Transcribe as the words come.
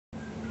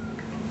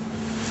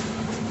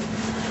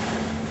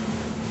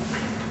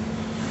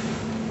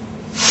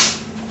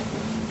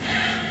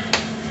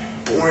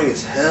boring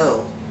as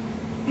hell.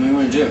 What do you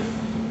want to do? I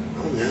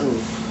don't know.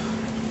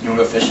 You want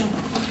to go fishing?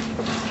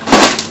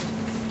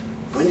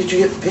 When did you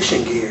get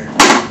fishing gear? I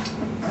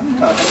don't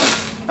know.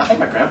 I think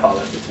my grandpa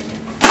left it to me.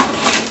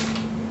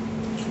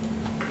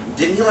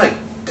 Didn't you, like,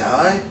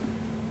 die?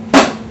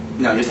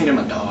 No, you're thinking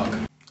of my dog.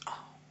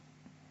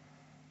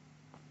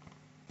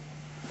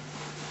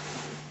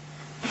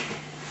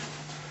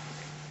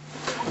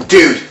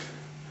 Dude,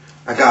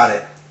 I got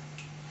it.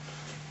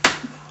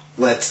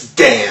 Let's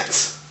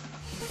dance.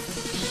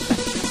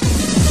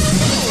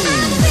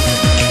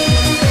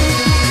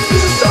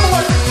 This is so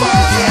much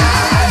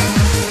fun!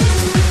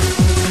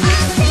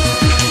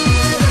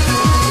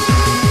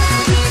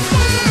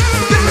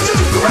 This was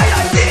just a great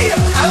idea! I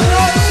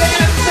love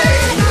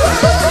dancing!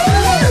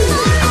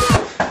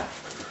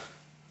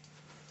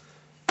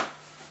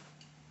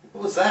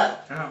 What was that?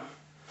 Oh.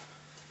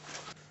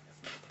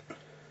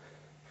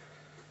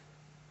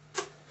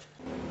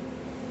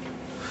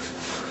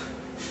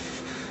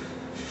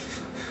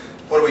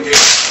 What do we do?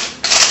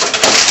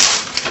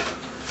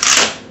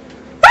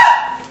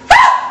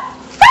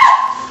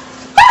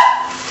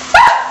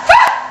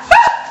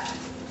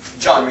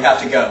 John, we have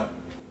to go.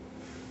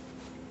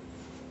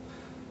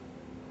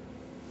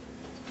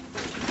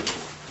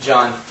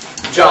 John.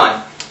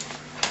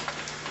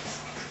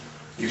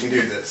 You can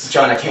do this.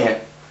 John, I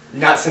can't.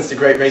 Not since the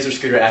Great Razor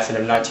Scooter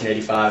accident of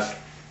 1985.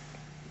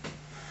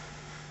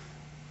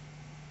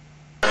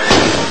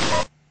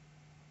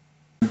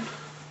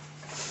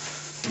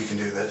 You can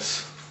do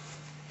this.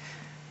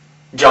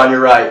 John,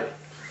 you're right.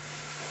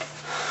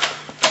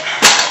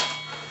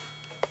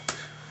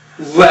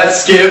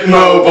 Let's get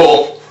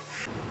mobile.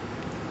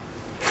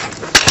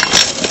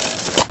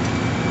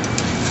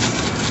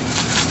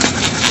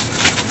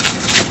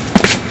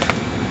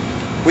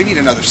 We need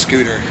another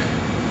scooter.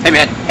 Hey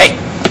man, hey!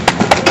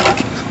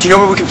 Do you know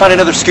where we can find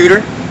another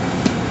scooter? We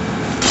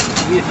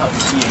need to talk to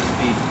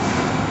GHP.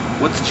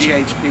 What's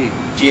GHP?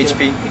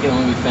 GHP? It can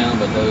only be found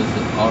by those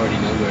that already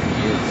know where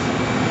he is.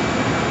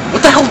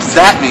 What the hell does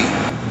that mean?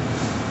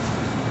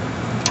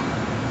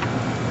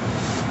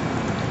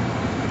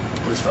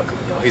 I'm just fucking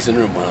with y'all. He's in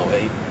room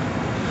 108.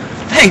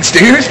 Thanks,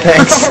 dude.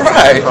 Thanks.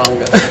 Alright. Wrong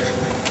guy.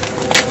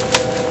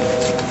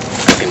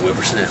 Fucking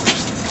whippersnappers.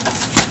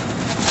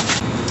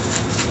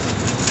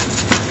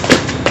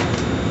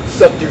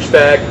 What's up,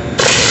 douchebag?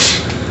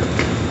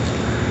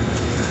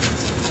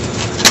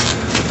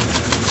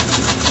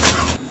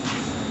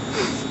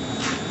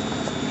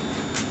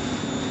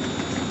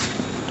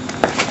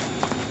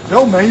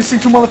 Yo, man, you see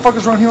two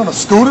motherfuckers around here on a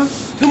scooter?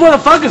 Two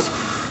motherfuckers!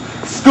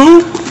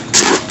 Scoop!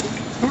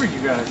 Who are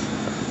you guys?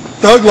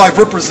 Thug Life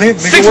represent,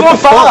 nigga. 615! What the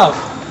fuck?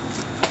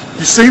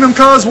 You seen them,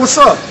 cuz? What's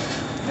up?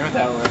 They went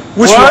that way.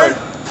 Which way?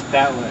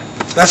 That way.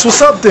 That's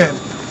what's up, then.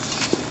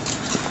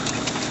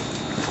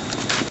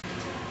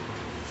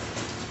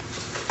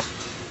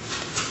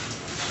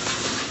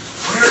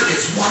 Where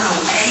is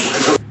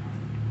 108?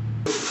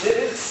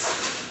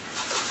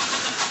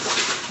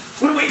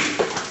 What do we...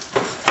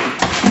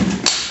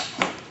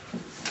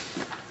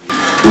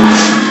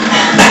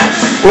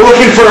 We're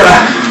looking for a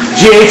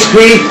GHP.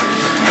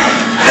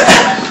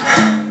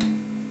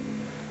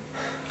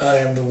 I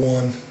am the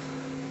one.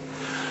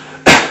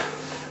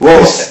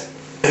 Whoa,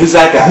 who's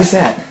that guy? Who's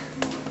that?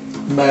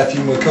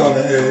 Matthew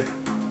McConaughey.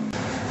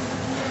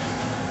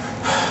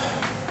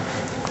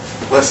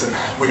 Listen,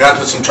 we got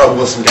into some trouble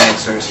with some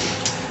gangsters,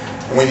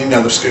 and we need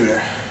another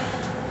scooter.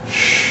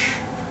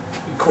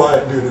 Be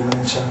quiet, bearded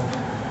man child.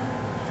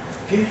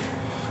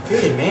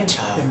 Bearded man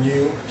child. And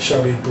you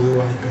shall be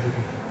blue-eyed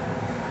baby.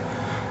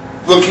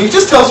 Look, can you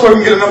just tell us where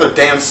we can get another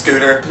damn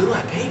scooter?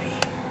 Blue-eyed baby.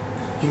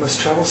 You must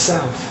travel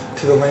south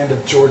to the land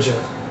of Georgia.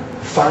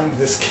 Find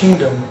this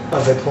kingdom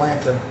of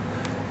Atlanta.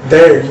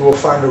 There you will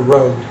find a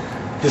road.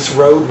 This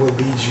road will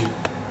lead you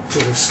to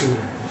the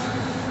scooter.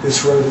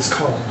 This road is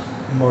called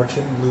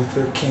Martin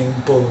Luther King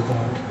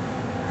Boulevard.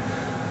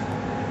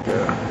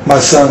 Yeah. My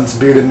sons,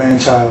 bearded man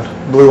child,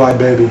 blue-eyed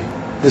baby,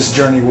 this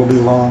journey will be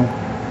long.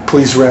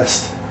 Please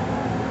rest.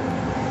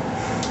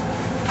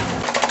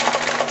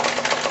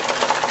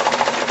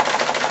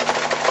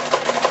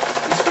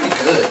 He's pretty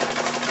good.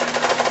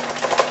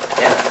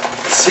 Yeah.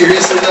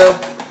 Seriously though,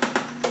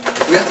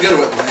 if we have to go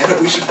to Atlanta,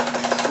 we should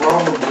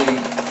probably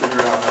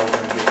figure out how we're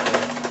gonna get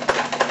there.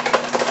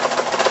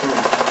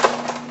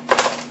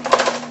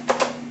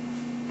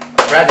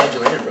 Brad and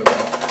Angelina broke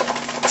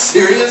up.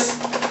 Serious?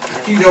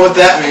 You know what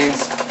that means.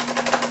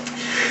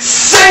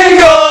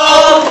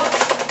 Single!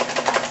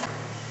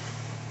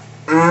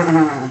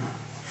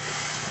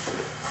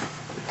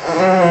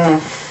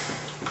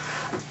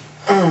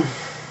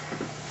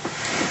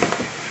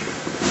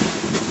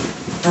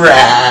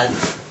 Brad.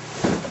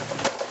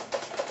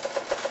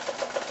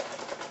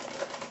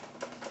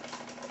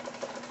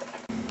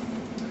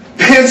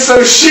 And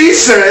so she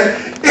said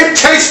it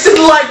tasted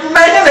like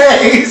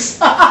mayonnaise.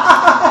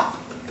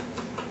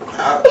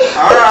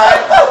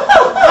 Alright.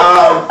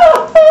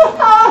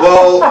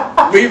 Well,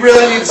 we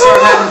really need to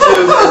start heading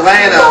to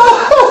Atlanta.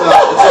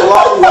 It's a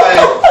long way.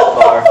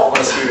 Bar. On a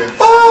scooter.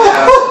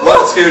 Yeah,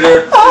 one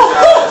scooter. 2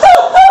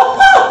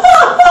 drivers.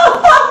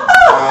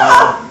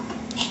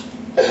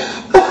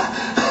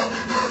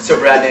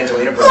 Brad and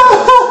Angelina broke up.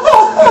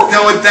 You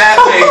know what that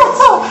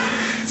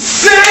means?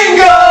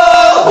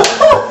 Single!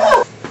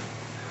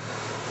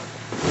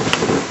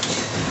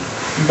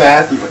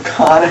 Matthew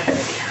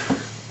McConaughey.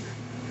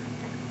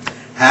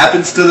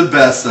 Happens to the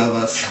best of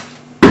us.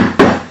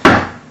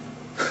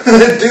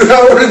 Dude,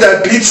 I ordered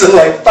that pizza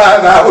like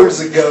 5 hours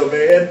ago,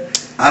 man.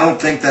 I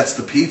don't think that's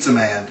the pizza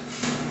man.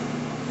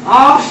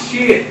 Oh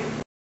shit.